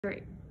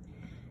Great.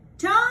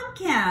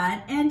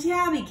 Tomcat and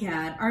Tabby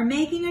Cat are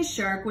making a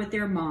shark with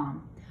their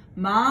mom.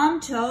 Mom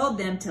told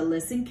them to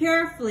listen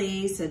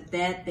carefully so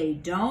that they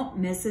don't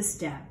miss a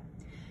step.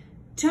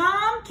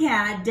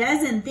 Tomcat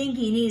doesn't think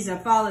he needs to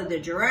follow the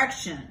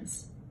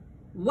directions.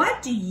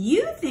 What do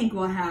you think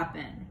will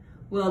happen?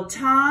 Will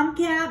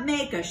Tomcat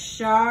make a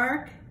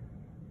shark?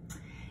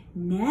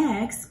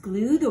 Next,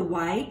 glue the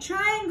white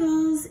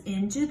triangles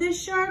into the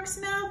shark's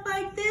mouth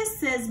like this,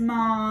 says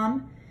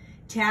Mom.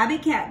 Tabby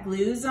Cat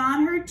glues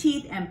on her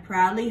teeth and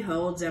proudly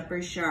holds up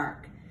her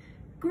shark.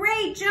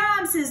 Great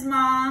job, says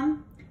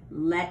Mom.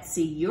 Let's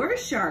see your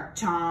shark,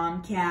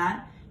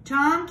 Tomcat.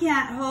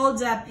 Tomcat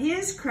holds up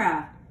his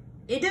craft.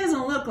 It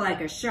doesn't look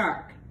like a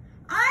shark.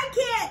 I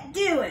can't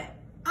do it.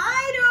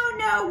 I don't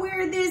know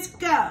where this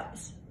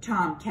goes,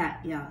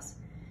 Tomcat yells.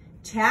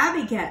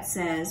 Tabby Cat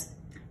says,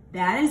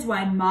 that is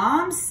why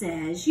Mom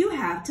says you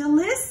have to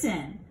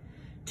listen.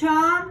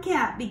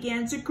 Tomcat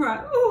begins to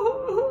cry.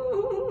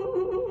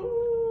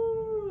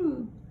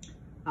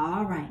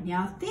 All right,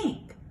 now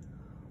think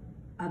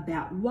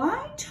about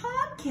why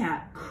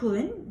Tomcat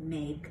couldn't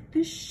make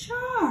the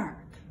shark.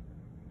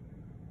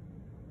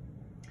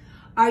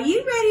 Are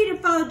you ready to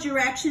follow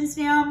directions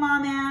now,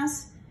 Mom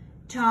asked.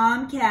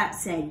 Tomcat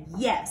said,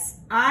 yes,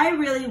 I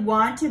really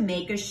want to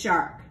make a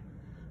shark.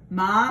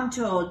 Mom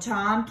told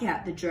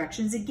Tomcat the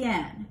directions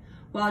again.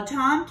 While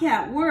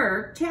Tomcat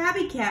worked,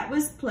 Tabby Cat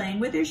was playing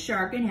with her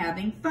shark and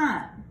having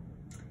fun.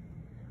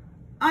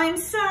 I'm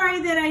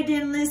sorry that I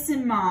didn't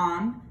listen,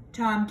 Mom,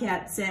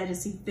 Tomcat said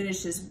as he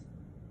finished his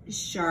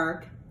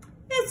shark.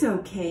 It's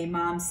okay,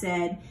 Mom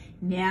said.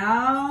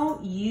 Now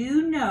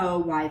you know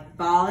why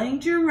following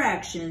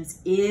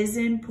directions is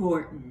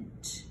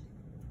important.